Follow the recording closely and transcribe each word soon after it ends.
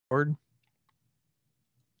I'm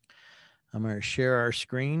going to share our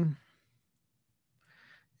screen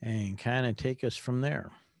and kind of take us from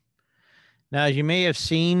there. Now, as you may have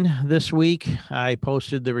seen this week, I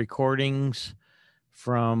posted the recordings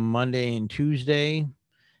from Monday and Tuesday.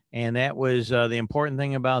 And that was the important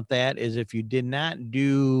thing about that is if you did not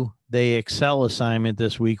do the Excel assignment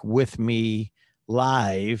this week with me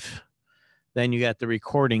live, then you got the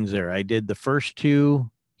recordings there. I did the first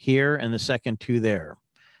two here and the second two there.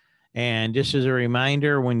 And just as a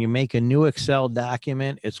reminder, when you make a new Excel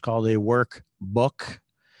document, it's called a workbook.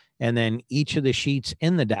 And then each of the sheets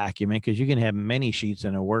in the document, because you can have many sheets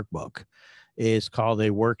in a workbook, is called a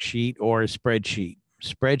worksheet or a spreadsheet.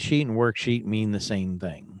 Spreadsheet and worksheet mean the same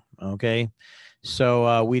thing. Okay.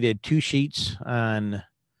 So we did 2 sheets on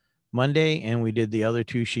Monday, and we did the other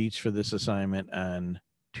 2 sheets for this assignment on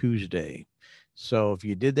Tuesday. So if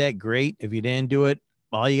you did that, great. If you didn't do it,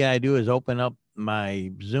 all you got to do is open up my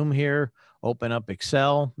Zoom here, open up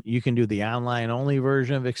Excel. You can do the online only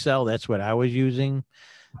version of Excel. That's what I was using.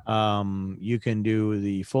 You can do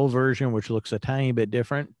the full version, which looks a tiny bit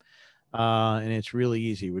different. And it's really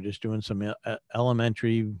easy. We're just doing some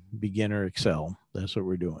elementary beginner Excel. That's what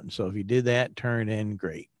we're doing. So if you did that, turn it in,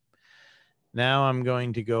 great. Now I'm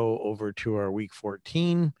going to go over to our week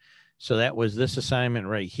 14. So that was this assignment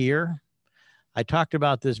right here. I talked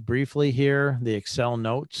about this briefly here, the Excel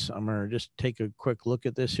notes. I'm going to just take a quick look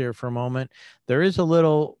at this here for a moment. There is a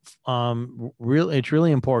little, it's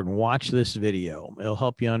really important. Watch this video. It'll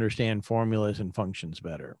help you understand formulas and functions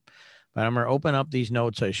better. But I'm going to open up these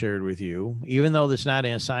notes I shared with you. Even though this is not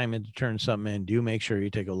an assignment to turn something in, do make sure you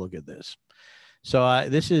take a look at this. So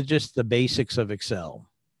this is just the basics of Excel.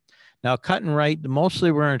 Now, cut and write,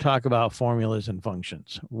 mostly we're going to talk about formulas and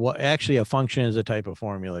functions. Actually, a function is a type of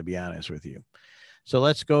formula, to be honest with you. So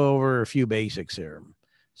let's go over a few basics here.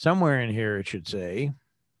 Somewhere in here it should say,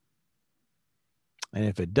 and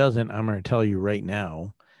if it doesn't, I'm going to tell you right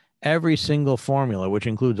now, every single formula, which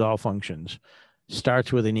includes all functions,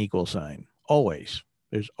 starts with an equal sign. Always.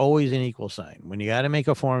 There's always an equal sign. When you got to make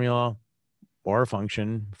a formula or a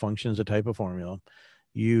function, function's a type of formula,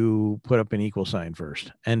 you put up an equal sign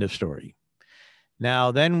first. End of story.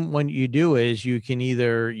 Now, then what you do is you can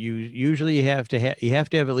either, you usually have to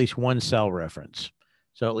have at least one cell reference.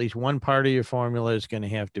 So at least one part of your formula is going to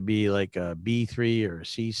have to be like a B3 or a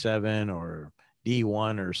C7 or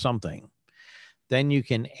D1 or something. Then you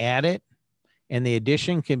can add it. And the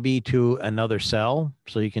addition can be to another cell.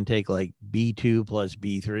 So you can take like B2 plus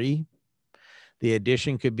B3. The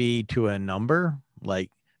addition could be to a number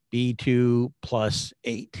like B2 plus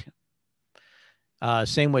 8.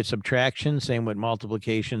 Same with subtraction, same with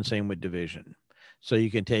multiplication, same with division. So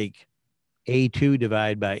you can take A2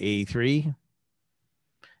 divided by A3.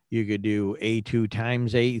 You could do A2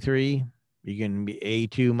 times A3. You can be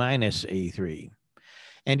A2 minus A3.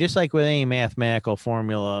 And just like with any mathematical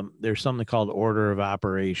formula, there's something called order of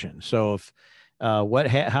operation. So if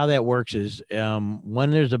how that works is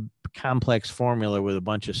when there's a complex formula with a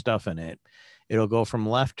bunch of stuff in it, it'll go from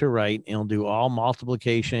left to right. It'll do all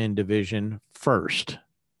multiplication and division first.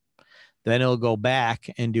 Then it'll go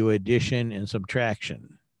back and do addition and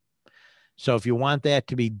subtraction. So if you want that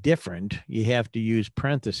to be different, you have to use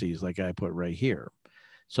parentheses like I put right here.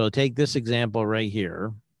 So take this example right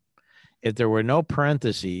here. If there were no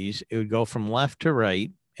parentheses, it would go from left to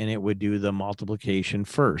right, and it would do the multiplication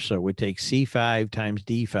first. So it would take C5 times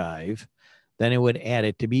D5, then it would add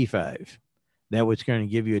it to B5. That was going to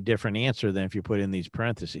give you a different answer than if you put in these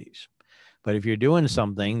parentheses. But if you're doing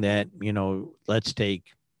something that, you know, let's take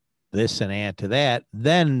this and add to that,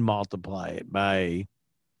 then multiply it by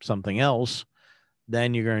something else,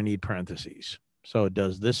 then you're going to need parentheses. So it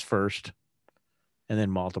does this first and then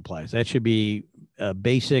multiplies. That should be a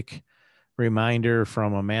basic reminder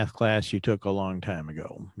from a math class you took a long time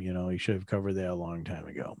ago. You know, you should have covered that a long time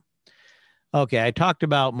ago. Okay, I talked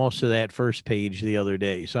about most of that first page the other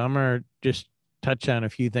day. So I'm going to just touch on a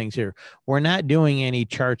few things here. We're not doing any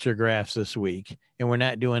charts or graphs this week, and we're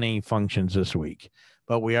not doing any functions this week,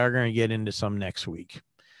 but we are going to get into some next week.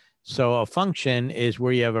 So a function is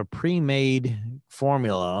where you have a pre-made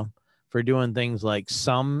formula for doing things like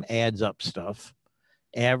sum adds up stuff.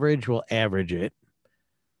 Average will average it.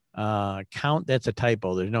 Count, that's a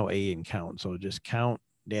typo. There's no A in count. So just count,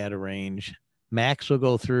 data range. Max will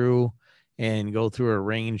go through a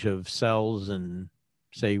range of cells and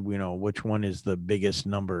say, you know, which one is the biggest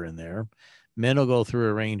number in there. Min will go through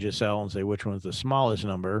a range of cells and say which one's the smallest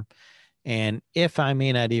number. And if I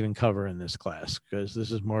may not even cover in this class, because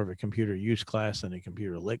this is more of a computer use class than a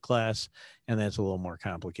computer lit class, and that's a little more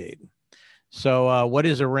complicated. So what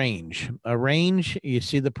is a range? A range, you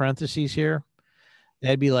see the parentheses here?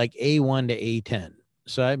 That'd be like A1 to A10.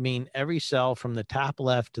 So I mean, every cell from the top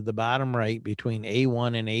left to the bottom right between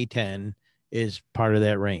A1 and A10 is part of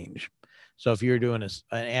that range. So if you're doing an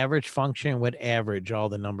average function, would average all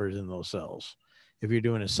the numbers in those cells. If you're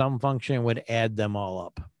doing a sum function, would add them all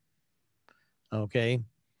up. Okay.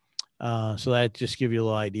 So that just give you a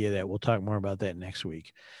little idea of that. We'll talk more about that next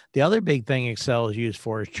week. The other big thing Excel is used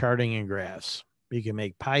for is charting and graphs. You can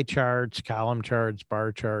make pie charts, column charts,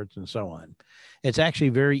 bar charts, and so on. It's actually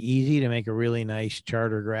very easy to make a really nice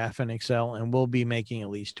chart or graph in Excel, and we'll be making at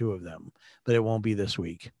least 2 of them, but it won't be this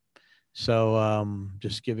week. So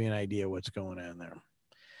just give you an idea what's going on there.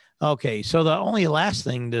 Okay, so the only last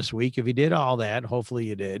thing this week, if you did all that, hopefully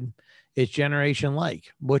you did, is Generation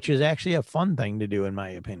Like, which is actually a fun thing to do, in my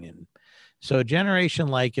opinion. So Generation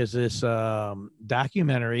Like is this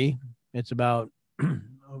documentary. It's about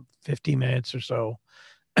 50 minutes or so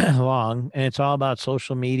long, and it's all about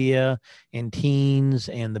social media and teens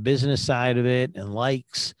and the business side of it and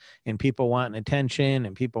likes and people wanting attention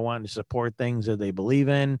and people wanting to support things that they believe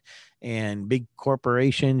in and big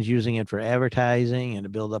corporations using it for advertising and to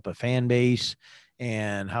build up a fan base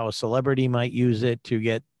and how a celebrity might use it to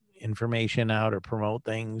get information out or promote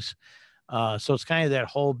things. So it's kind of that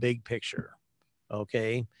whole big picture.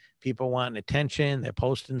 Okay. People wanting attention. They're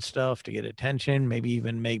posting stuff to get attention, maybe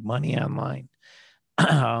even make money online.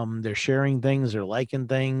 They're sharing things, they're liking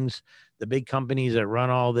things. The big companies that run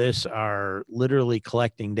all this are literally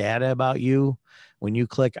collecting data about you. When you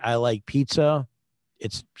click I like pizza,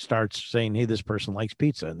 it starts saying, hey, this person likes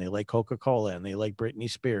pizza and they like Coca-Cola and they like Britney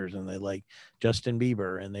Spears and they like Justin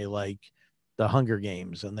Bieber and they like the Hunger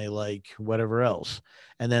Games and they like whatever else.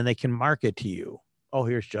 And then they can market to you. Oh,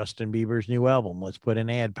 here's Justin Bieber's new album. Let's put an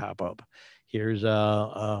ad pop up. Here's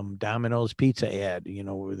a Domino's pizza ad,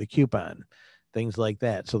 with a coupon, things like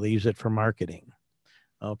that. So they use it for marketing.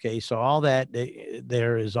 Okay, so all that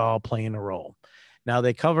there is all playing a role. Now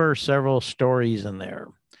they cover several stories in there.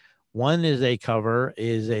 One is they cover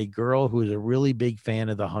is a girl who's a really big fan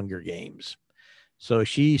of the Hunger Games. So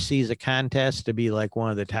she sees a contest to be like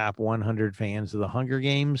one of the top 100 fans of the Hunger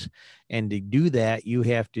Games. And to do that, you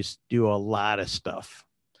have to do a lot of stuff.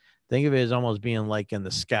 Think of it as almost being like in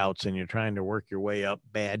the scouts and you're trying to work your way up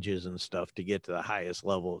badges and stuff to get to the highest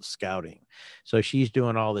level of scouting. So she's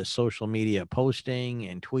doing all this social media posting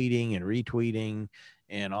and tweeting and retweeting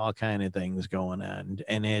and all kind of things going on.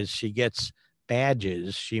 And as she gets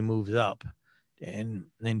badges, she moves up and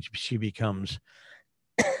then she becomes,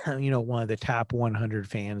 one of the top 100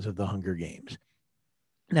 fans of the Hunger Games.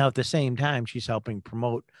 Now, at the same time, she's helping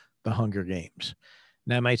promote the Hunger Games.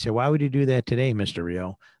 Now, I might say, why would you do that today, Mr.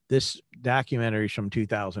 Rio? This documentary is from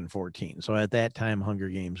 2014. So at that time, Hunger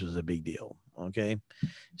Games was a big deal. Okay.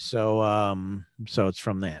 So it's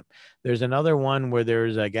from that. There's another one where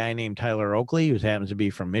there's a guy named Tyler Oakley, who happens to be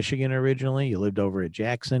from Michigan originally. He lived over at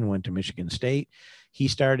Jackson, went to Michigan State. He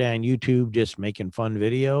started on YouTube just making fun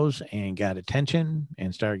videos and got attention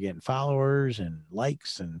and started getting followers and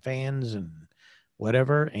likes and fans and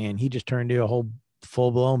whatever. And he just turned into a whole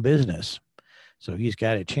full-blown business. So he's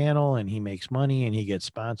got a channel and he makes money and he gets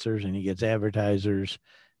sponsors and he gets advertisers.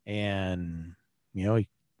 And,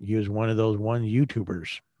 he was one of those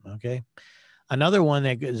YouTubers. Okay. Another one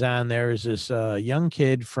that is on there is this young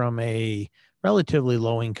kid from a relatively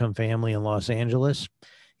low income family in Los Angeles.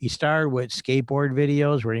 He started with skateboard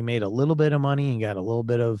videos where he made a little bit of money and got a little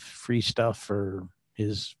bit of free stuff for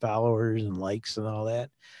his followers and likes and all that.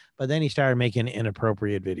 But then he started making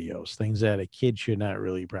inappropriate videos, things that a kid should not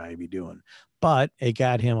really probably be doing. But it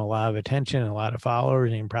got him a lot of attention and a lot of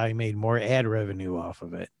followers, and he probably made more ad revenue off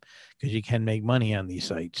of it because you can make money on these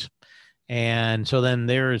sites. And so then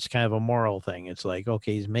there's kind of a moral thing. It's like,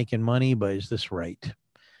 okay, he's making money, but is this right?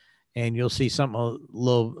 And you'll see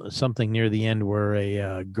something near the end where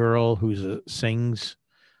a girl who sings,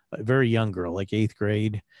 a very young girl, like 8th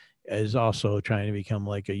grade, is also trying to become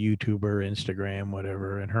like a YouTuber, Instagram,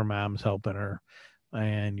 whatever, and her mom's helping her.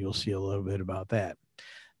 And you'll see a little bit about that.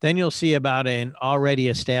 Then you'll see about an already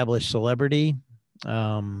established celebrity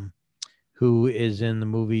who is in the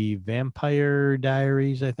movie Vampire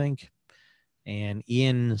Diaries, I think, and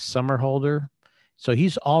Ian Somerhalder. So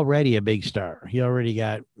he's already a big star. He already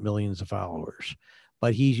got millions of followers,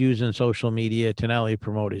 but he's using social media to not only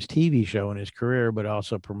promote his TV show and his career, but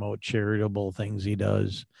also promote charitable things he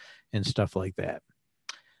does and stuff like that.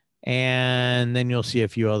 And then you'll see a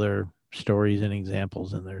few other stories and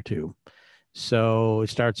examples in there too. So it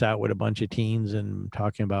starts out with a bunch of teens and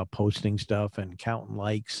talking about posting stuff and counting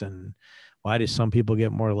likes and why do some people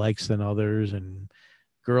get more likes than others and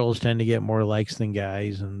girls tend to get more likes than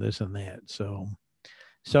guys and this and that. So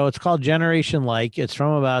So it's called Generation Like. It's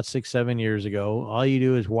from about 6, 7 years ago. All you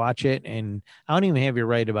do is watch it, and I don't even have you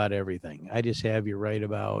write about everything. I just have you write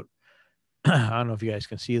about I don't know if you guys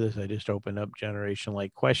can see this. I just opened up Generation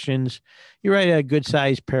Like questions. You write a good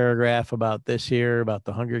sized paragraph about this here, about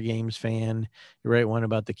the Hunger Games fan. You write one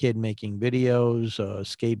about the kid making videos,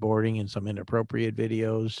 skateboarding, and some inappropriate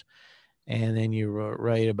videos. And then you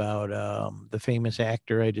write about the famous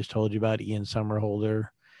actor I just told you about, Ian Somerhalder.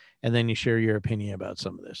 And then you share your opinion about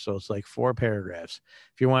some of this. So it's like 4 paragraphs.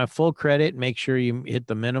 If you want full credit, make sure you hit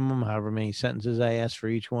the minimum, however many sentences I ask for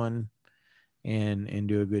each one, and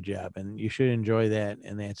do a good job, and you should enjoy that.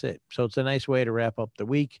 And that's it. So it's a nice way to wrap up the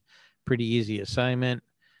week. Pretty easy assignment.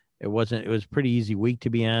 It was a pretty easy week,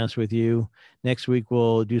 to be honest with you. Next week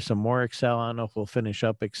we'll do some more Excel. I don't know if we'll finish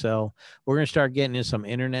up Excel. We're going to start getting into some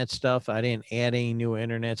internet stuff. I didn't add any new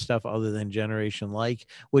internet stuff other than Generation Like,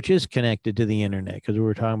 which is connected to the internet, because we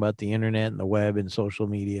were talking about the internet and the web and social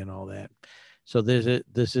media and all that. So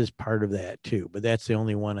this is part of that too, but that's the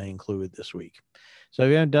only one I included this week. So if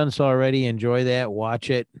you haven't done so already, enjoy that,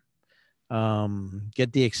 watch it.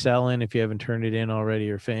 Get the Excel in if you haven't turned it in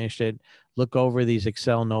already or finished it. Look over these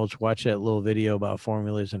Excel notes, watch that little video about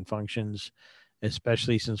formulas and functions,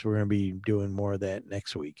 especially since we're going to be doing more of that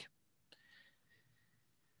next week.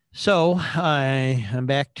 So I'm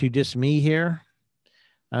back to just me here.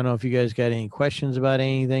 I don't know if you guys got any questions about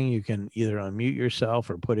anything. You can either unmute yourself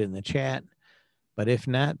or put it in the chat. But if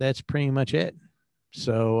not, that's pretty much it.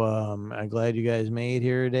 So I'm glad you guys made it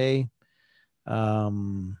here today.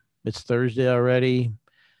 It's Thursday already.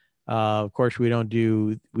 Of course, we don't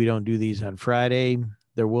do these on Friday.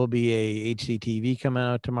 There will be a HCTV coming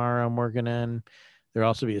out tomorrow. I'm working on. There'll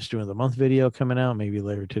also be a Student of the Month video coming out maybe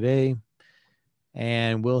later today,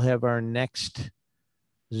 and we'll have our next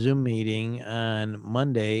Zoom meeting on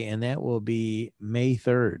Monday, and that will be May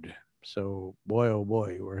 3rd. So boy, oh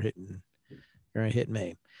boy, we're gonna hit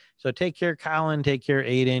May. So take care, Colin. Take care,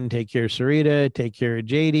 Aiden. Take care, Sarita. Take care,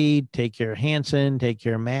 JD. Take care, Hanson. Take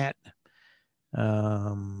care, Matt. I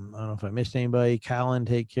don't know if I missed anybody. Colin,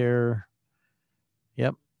 take care.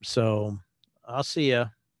 Yep. So I'll see ya.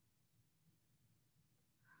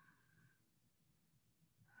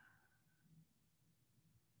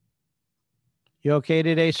 You okay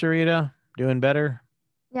today, Sarita? Doing better?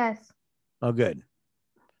 Yes. Oh, good.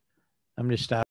 I'm just stopping.